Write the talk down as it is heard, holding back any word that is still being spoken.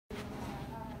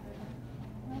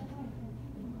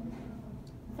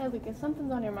Hey Lucas,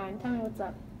 something's on your mind. Tell me what's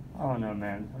up. Oh no,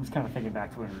 man. I'm just kind of thinking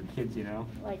back to when we were kids, you know?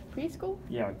 Like preschool?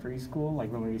 Yeah, like preschool,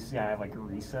 like when we used to have like a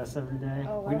recess every day.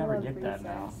 Oh, We I never love get that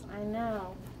now. recess. I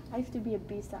know. I used to be a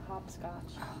beast at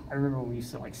hopscotch. I remember when we used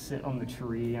to like sit on the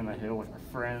tree on the hill with our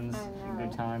friends. I Have know. a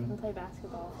good time. And play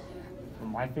basketball. But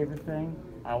my favorite thing,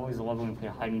 I always loved when we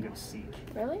played hide and go seek.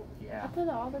 Really? Yeah. I play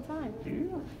that all the time. Do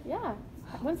you? Yeah.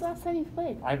 When's the last time you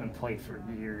played? I haven't played for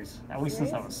years. At least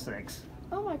since I was 6.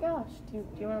 Oh my gosh. Do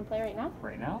you want to play right now?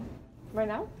 Right now? Right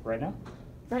now? Right now?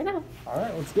 Right now. All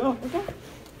right, let's go. Okay.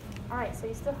 All right. So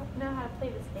you still know how to play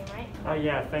this game, right? Oh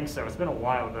yeah, I think so. It's been a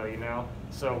while though, you know?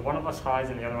 So one of us hides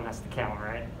and the other one has to count,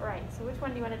 right? Right. So which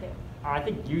one do you want to do? I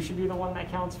think you should be the one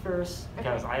that counts first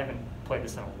because Okay. I haven't played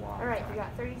this in a while. All right. You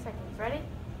got 30 seconds. Ready?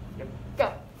 Yep.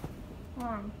 Go.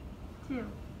 1, 2,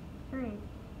 3,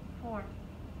 4,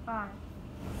 5,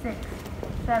 6,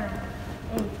 7,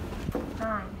 8,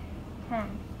 9,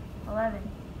 10,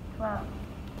 11, 12,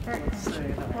 13,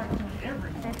 14,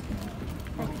 15,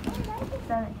 16,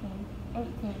 17,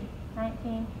 18,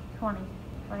 19, 20,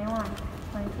 21,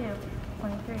 22,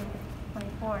 23,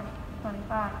 24,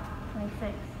 25,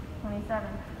 26, 27,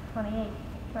 28,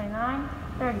 29,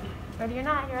 30. Ready or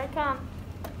not, here I come.